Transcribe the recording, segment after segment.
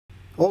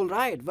All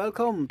right,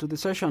 welcome to the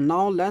session.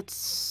 Now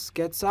let's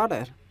get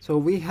started. So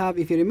we have,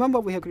 if you remember,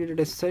 we have created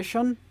a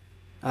session,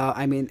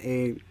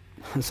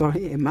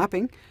 sorry, a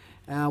mapping.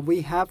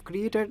 We have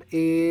created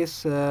a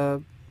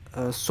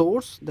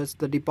source, that's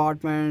the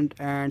department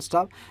and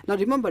stuff. Now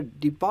remember,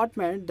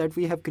 department that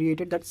we have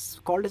created, that's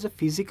called as a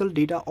physical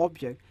data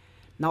object.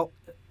 Now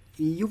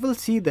you will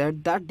see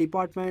that that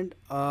department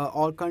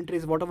or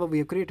countries, whatever we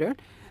have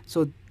created,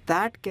 so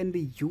that can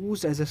be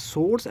used as a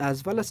source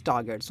as well as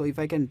target. So if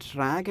I can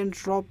drag and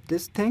drop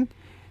this thing,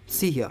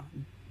 see here,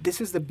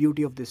 this is the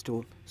beauty of this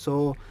tool.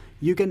 So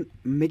you can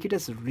make it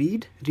as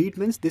read. Read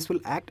means this will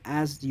act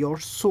as your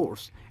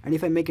source, and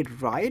if I make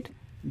it write,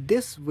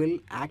 this will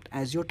act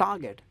as your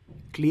target.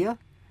 Clear?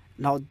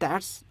 Now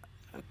that's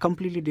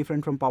completely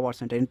different from Power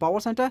Center. In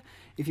Power Center,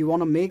 if you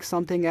want to make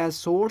something as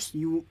source,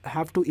 you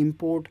have to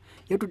import,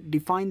 you have to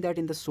define that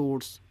in the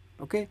source.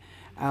 Okay,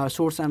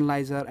 source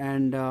analyzer,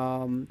 and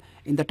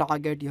in the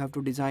target you have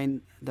to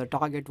design the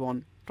target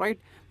one, right?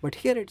 But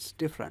here it's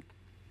different,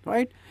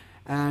 right?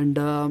 And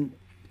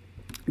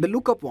the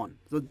lookup one,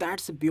 so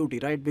that's the beauty,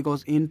 right?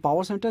 Because in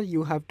Power Center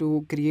you have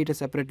to create a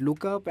separate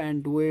lookup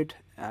and do it.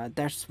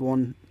 That's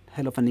one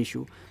hell of an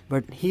issue,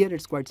 but here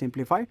it's quite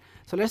simplified.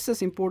 So let's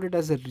just import it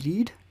as a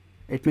read.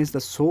 It means the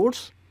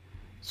source.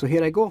 So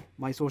here I go,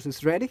 my source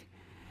is ready,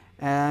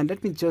 and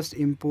let me just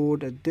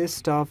import this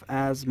stuff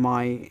as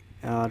my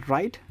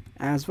write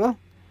as well.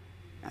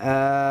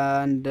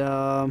 And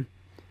okay,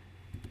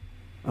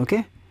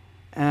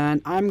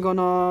 and I'm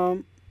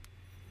gonna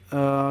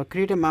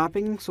create a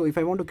mapping. So if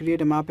I want to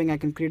create a mapping, I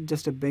can create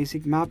just a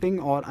basic mapping,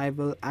 or I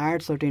will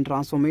add certain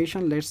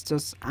transformation. Let's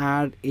just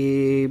add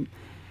a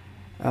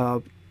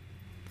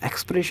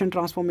expression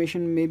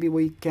transformation. Maybe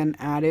we can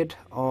add it,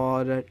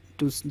 or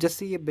to just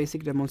see a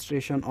basic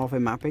demonstration of a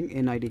mapping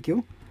in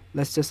IDQ,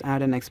 let's just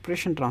add an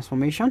expression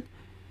transformation.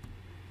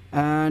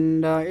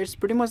 And it's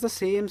pretty much the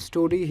same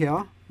story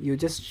here. You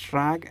just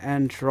drag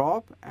and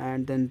drop,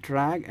 and then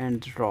drag and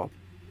drop,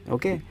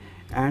 okay,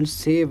 and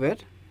save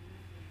it,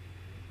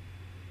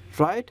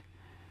 right?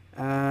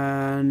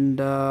 And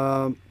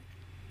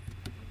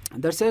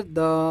that's it.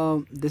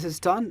 This is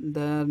done.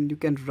 Then you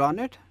can run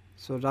it.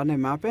 So run a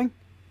mapping.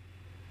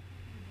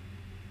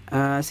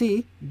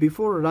 See,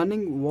 before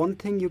running, one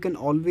thing you can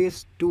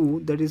always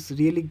do that is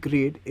really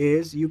great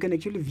is you can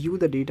actually view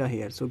the data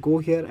here. So go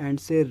here and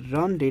say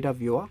run data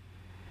viewer.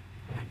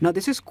 Now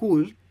this is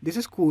cool,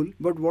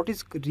 but what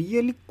is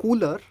really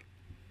cooler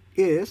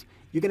is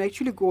you can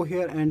actually go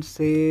here and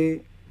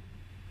say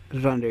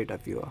run data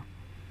viewer.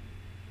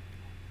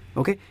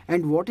 Okay,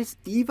 and what is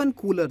even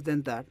cooler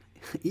than that,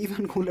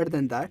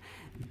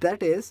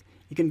 that is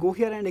you can go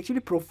here and actually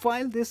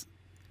profile this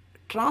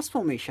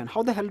transformation.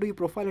 How the hell do you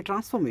profile a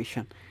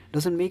transformation?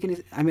 Doesn't make any,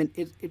 I mean,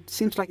 it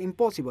seems like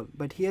impossible,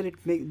 but here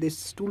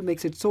this tool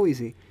makes it so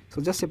easy.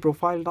 So just say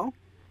profile now.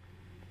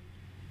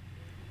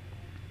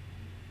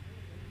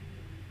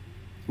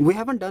 We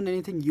haven't done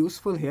anything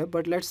useful here,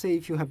 but let's say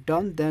if you have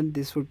done, then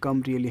this would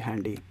come really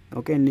handy.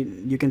 Okay,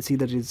 and you can see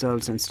the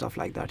results and stuff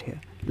like that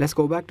here. Let's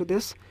go back to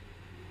this.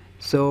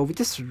 So we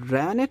just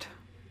ran it,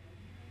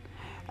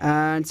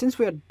 and since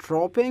we are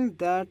dropping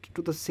that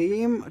to the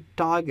same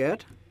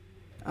target,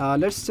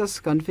 let's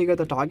just configure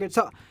the target.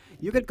 So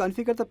you can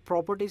configure the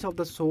properties of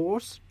the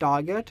source,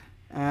 target,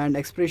 and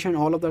expression,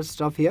 all of that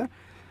stuff here.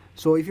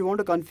 So if you want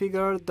to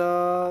configure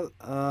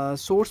the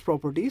source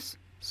properties,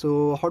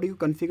 so how do you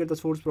configure the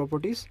source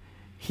properties?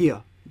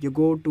 Here you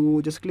go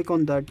to, just click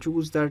on that,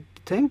 choose that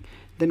thing,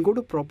 then go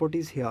to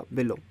properties here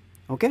below.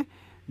 Okay,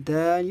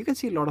 then you can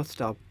see a lot of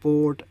stuff: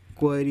 port,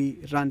 query,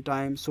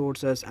 runtime,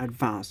 sources,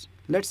 advanced.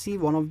 Let's see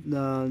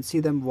see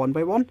them one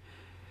by one.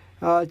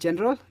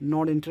 General,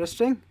 not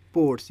interesting.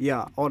 Ports,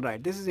 yeah, all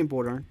right, this is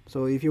important.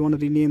 So if you want to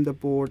rename the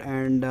port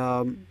and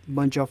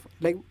bunch of,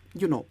 like,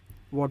 you know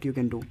what you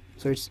can do.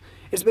 So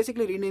it's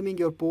basically renaming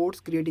your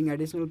ports, creating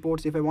additional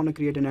ports. If I want to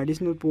create an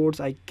additional ports,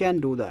 I can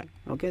do that.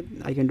 Okay,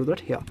 I can do that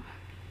here.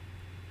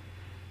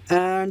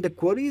 And the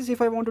queries,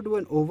 if I want to do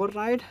an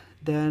override,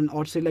 then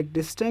or select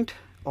distinct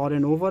or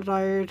an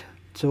override.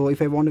 So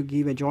if I want to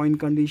give a join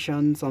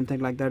condition, something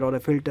like that, or a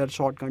filter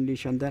short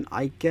condition, then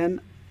I can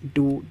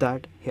do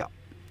that here.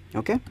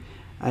 Okay,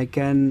 I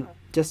can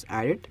just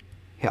add it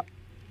here.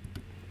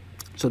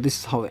 So this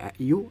is how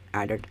you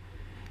add it.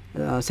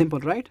 Simple,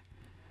 right?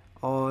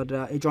 Or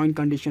a join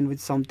condition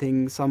with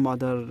some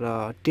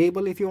other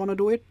table, if you want to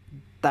do it,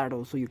 that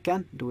also you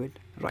can do it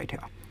right here.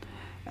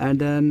 And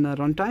then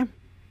runtime,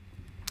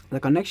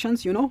 the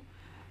connections, you know,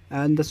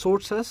 and the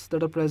sources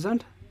that are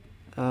present,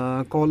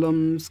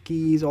 columns,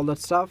 keys, all that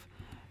stuff,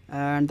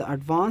 and the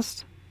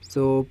advanced,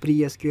 so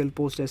pre-SQL,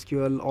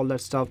 post-SQL, all that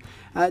stuff.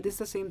 This is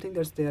the same thing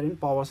that's there in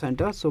Power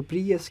Center. So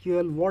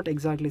pre-SQL, what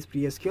exactly is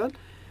pre-SQL?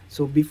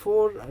 So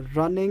before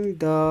running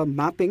the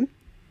mapping,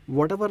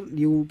 whatever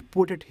you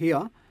put it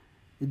here,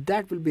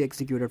 that will be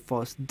executed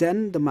first,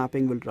 then the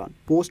mapping will run.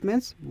 Post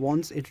means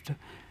once it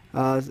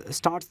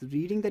starts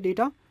reading the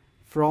data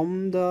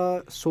from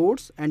the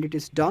source and it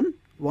is done,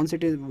 once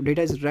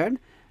data is read,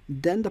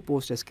 then the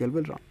post SQL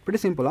will run. Pretty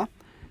simple, huh?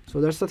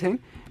 So that's the thing.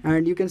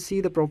 And you can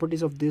see the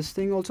properties of this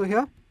thing also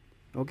here.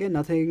 Okay,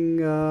 nothing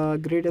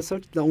great as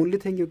such. The only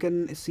thing you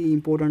can see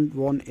important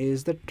one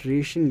is the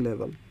tracing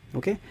level.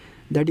 Okay,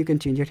 that you can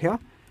change it here.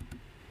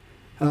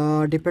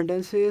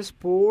 Dependencies,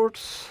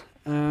 ports,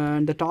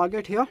 and the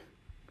target here.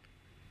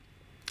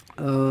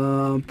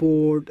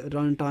 Port,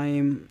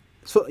 runtime.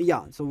 So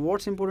yeah, so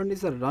what's important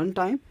is the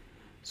runtime.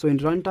 So in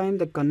runtime,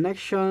 the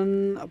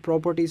connection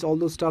properties, all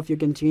those stuff you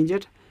can change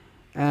it.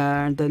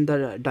 And then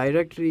the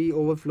directory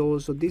overflow,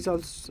 so these are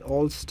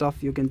all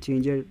stuff you can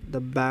change it. The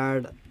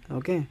bad,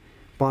 okay,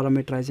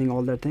 parameterizing,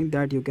 all that thing,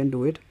 that you can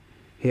do it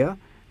here.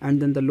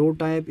 And then the load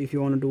type, if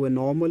you want to do a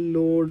normal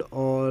load,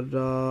 or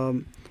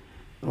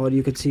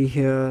you can see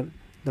here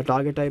the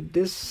target type.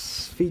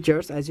 This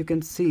features, as you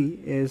can see,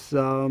 is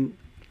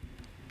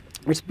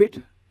it's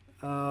bit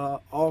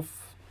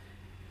of,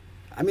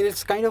 I mean,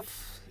 it's kind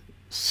of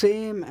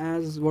same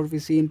as what we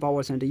see in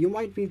Power Center. You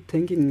might be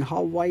thinking,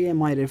 why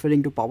am I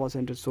referring to Power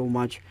Center so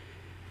much?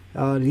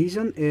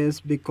 Reason is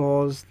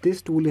because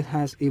this tool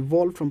has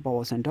evolved from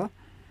Power Center.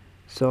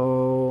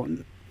 So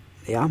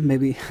yeah,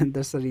 maybe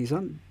that's the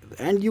reason.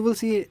 And you will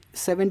see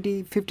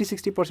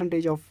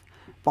 50-60% of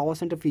Power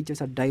Center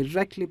features are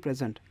directly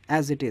present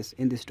as it is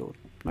in this tool,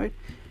 right?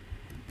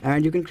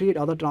 And you can create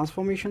other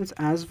transformations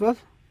as well.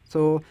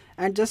 So,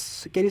 and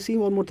just can you see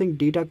one more thing,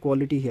 data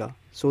quality here.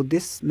 So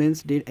this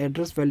means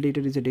address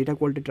validated is a data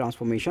quality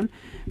transformation.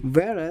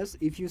 Whereas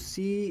if you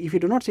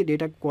do not see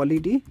data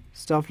quality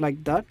stuff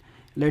like that,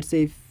 let's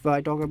say if I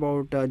talk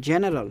about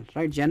general,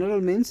 right? General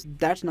means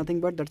that's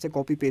nothing but that's a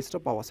copy paste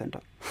of Power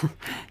Center.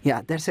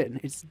 Yeah, that's it.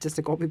 It's just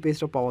a copy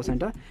paste of Power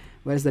Center.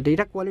 Whereas the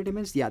data quality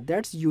means, yeah,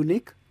 that's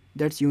unique.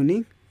 That's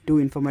unique to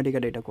Informatica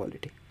data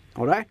quality.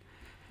 All right.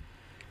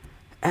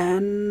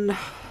 And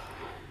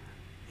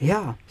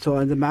yeah,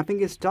 so the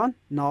mapping is done.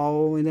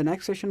 Now in the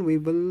next session we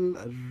will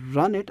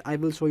run it. I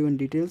will show you in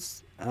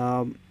details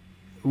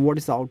what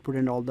is the output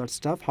and all that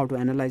stuff, how to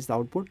analyze the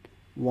output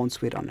once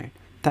we run it.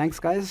 Thanks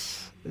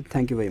guys.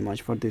 Thank you very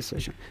much for this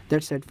session.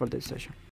 That's it for this session.